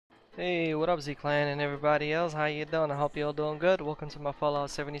Hey, what up Z-Clan and everybody else? How you doing? I hope you all doing good. Welcome to my Fallout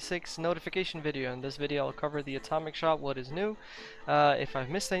 76 notification video. In this video I'll cover the atomic shop, what is new, if I've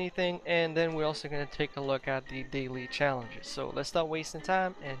missed anything, and then we're also going to take a look at the daily challenges. So let's stop wasting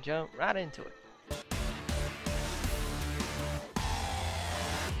time and jump right into it.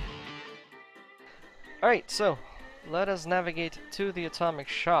 Alright, so let us navigate to the atomic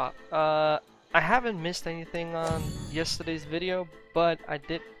shop. I haven't missed anything on yesterday's video, but I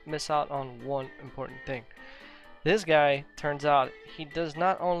did miss out on one important thing. This guy, turns out, he does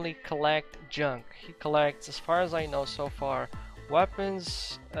not only collect junk, he collects, as far as I know so far,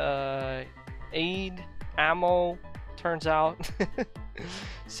 weapons, aid, ammo, turns out.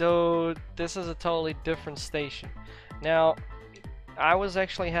 So this is a totally different station. Now, I was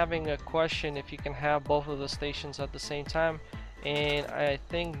actually having a question if you can have both of the stations at the same time, and I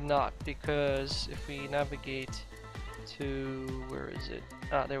think not, because if we navigate to, where is it?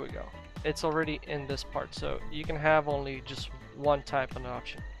 Ah, there we go. It's already in this part, so you can have only just one type of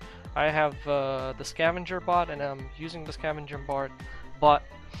option. I have the scavenger bot, and I'm using the scavenger bot, but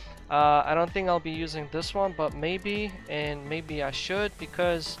I don't think I'll be using this one, but maybe, and maybe I should,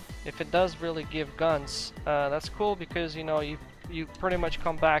 because if it does really give guns, that's cool, because you know, you pretty much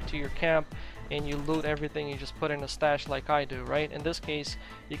come back to your camp and you loot everything, you just put in a stash like I do, right? In this case,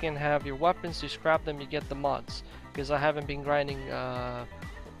 you can have your weapons, you scrap them, you get the mods, because I haven't been grinding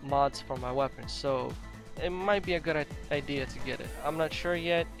mods for my weapons, so it might be a good idea to get it. I'm not sure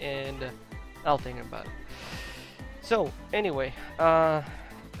yet, and I'll think about it. So anyway, I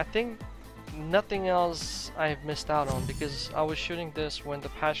think nothing else I've missed out on, because I was shooting this when the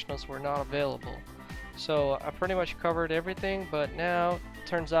patch notes were not available. So I pretty much covered everything, but now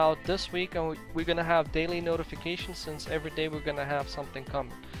turns out this week we're gonna have daily notifications, since every day we're gonna have something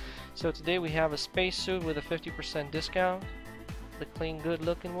coming. So today we have a spacesuit with a 50% discount, the clean, good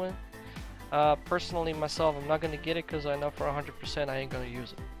looking one. Personally myself, I'm not gonna get it because I know for 100% I ain't gonna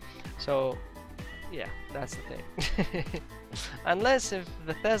use it. So yeah, that's the thing. Unless if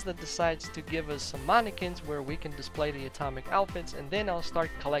Bethesda decides to give us some mannequins where we can display the atomic outfits, and then I'll start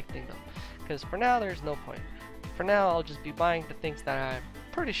collecting them. Because for now there's no point. For now I'll just be buying the things that I'm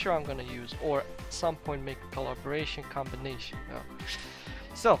pretty sure I'm gonna use, or at some point make a collaboration combination.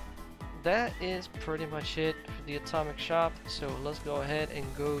 So that is pretty much it for the atomic shop. So let's go ahead and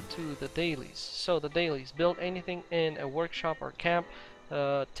go to the dailies. So the dailies: build anything in a workshop or camp.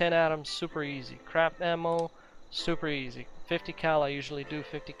 10 atoms, super easy. Craft ammo, super easy. 50 cal, I usually do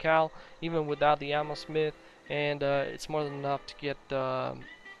 50 cal even without the ammo smith, and it's more than enough to get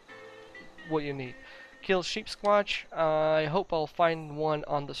what you need. Kill sheep squatch. I hope I'll find one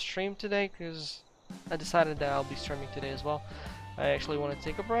on the stream today, because I decided that I'll be streaming today as well. I actually want to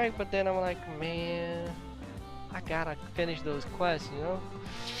take a break, but then I'm like, man, I gotta finish those quests, you know?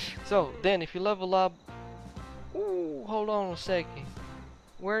 So then if you level up, ooh, hold on a second,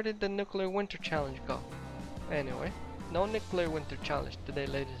 where did the nuclear winter challenge go? Anyway, no nuclear winter challenge today,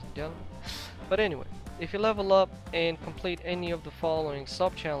 ladies and gentlemen. But anyway, if you level up and complete any of the following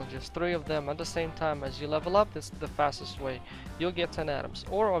sub-challenges, 3 of them at the same time as you level up, this is the fastest way. You'll get 10 atoms.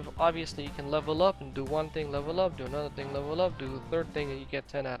 Or obviously you can level up and do one thing, level up, do another thing, level up, do the third thing, and you get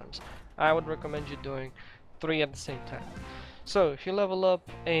 10 atoms. I would recommend you doing 3 at the same time. So if you level up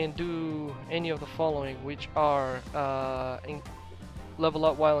and do any of the following, which are level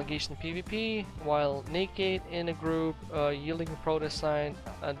up while engaged in PvP, while naked in a group, yielding a protest sign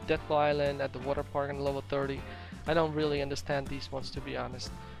at Deathglow Island, at the water park on level 30. I don't really understand these ones, to be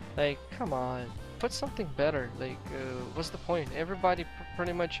honest. Like, come on, put something better. Like, what's the point? Everybody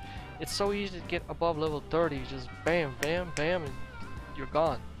pretty much, it's so easy to get above level 30. Just bam, bam, bam, and you're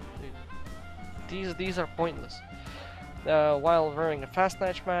gone. These are pointless. While wearing a fast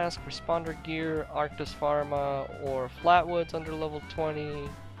snatch mask, responder gear, Arctis Pharma, or Flatwoods under level 20,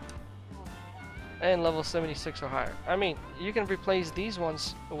 and level 76 or higher. I mean, you can replace these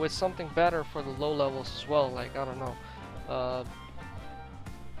ones with something better for the low levels as well, like, I don't know,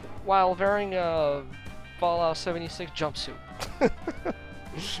 while wearing a Fallout 76 jumpsuit.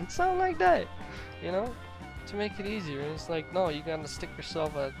 Something like that, you know? To make it easier. It's like, no, you gotta stick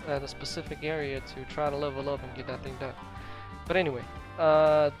yourself at a specific area to try to level up and get that thing done. But anyway,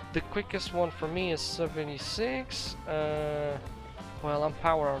 the quickest one for me is 76. Well, I'm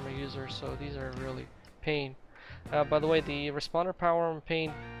power armor user, so these are really pain. By the way, the responder power armor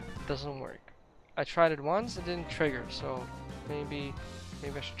pain doesn't work. I tried it once, it didn't trigger, so maybe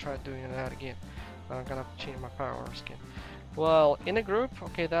I should try doing that again. I'm gonna have to change my power armor skin. Well, in a group,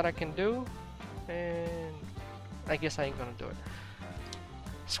 okay, that I can do, and I guess I ain't gonna do it.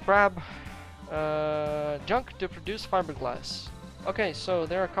 Scrap junk to produce fiberglass. Okay, so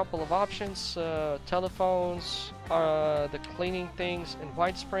there are a couple of options, telephones, the cleaning things, and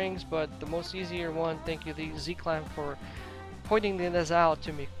White Springs, but the most easier one, thank you the Z-Clan for pointing this out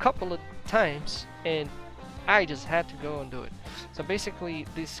to me a couple of times, and I just had to go and do it. So basically,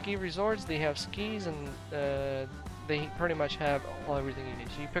 these ski resorts, they have skis, and they pretty much have everything you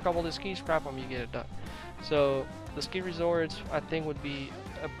need. So you pick up all the skis, scrap them, you get it done. So the ski resorts, I think, would be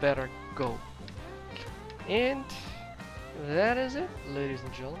a better go. And that is it, ladies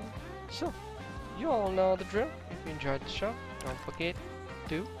and gentlemen. So, you all know the drill. If you enjoyed the show, don't forget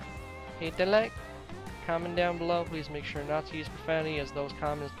to hit the like, comment down below. Please make sure not to use profanity, as those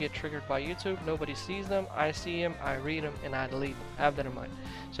comments get triggered by YouTube. Nobody sees them. I see them, I read them, and I delete them. Have that in mind.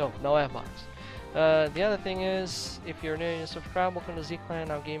 So, no F-bombs. The other thing is, if you're new and subscribe, welcome to Z-Clan.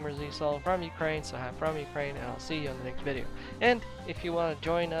 I'm Gamer Z Soul from Ukraine, so hi from Ukraine, and I'll see you on the next video. And if you want to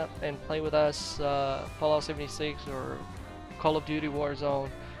join up and play with us, Fallout 76 or Call of Duty Warzone,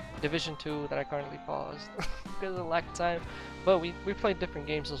 Division 2 that I currently paused because of lack of time, but we play different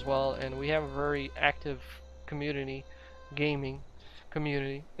games as well, and we have a very active community, gaming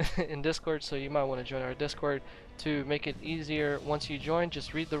community in Discord, so you might want to join our Discord to make it easier. Once you join,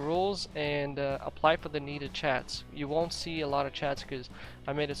 just read the rules and apply for the needed chats. You won't see a lot of chats because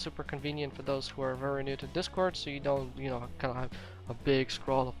I made it super convenient for those who are very new to Discord, so you don't, you know, kind of have a big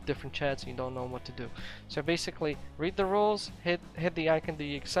scroll of different chats and you don't know what to do. So basically, read the rules, hit the icon that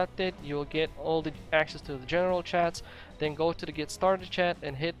you accepted, you will get all the access to the general chats, then go to the get started chat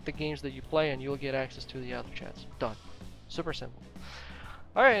and hit the games that you play and you'll get access to the other chats. Done. Super simple.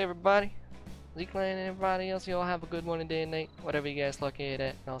 Alright everybody, Z-Clan and everybody else, you all have a good one day and night, whatever you guys look at,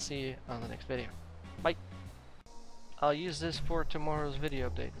 and I'll see you on the next video. Bye. I'll use this for tomorrow's video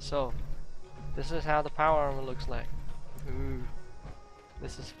update. So, this is how the power armor looks like. Ooh.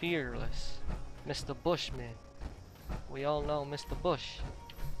 This is Fearless, Mr. Bushman. We all know Mr. Bush,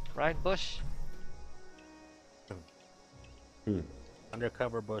 right, Bush?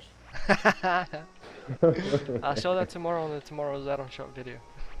 Undercover Bush. I'll show that tomorrow on the Tomorrow's Adam Show video.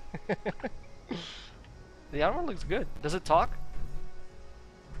 The armor looks good. Does it talk?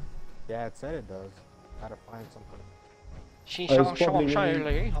 Yeah, it said it does. Gotta find something. Yeah,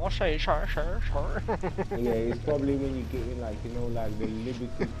 it's probably when you get in, like, you know, like the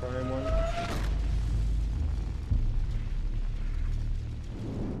Liberty Prime one.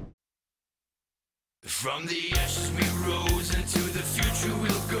 From the ashes we rose, into the future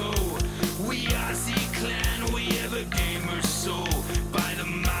we'll go. We are Z-Clan, we have a gamer soul.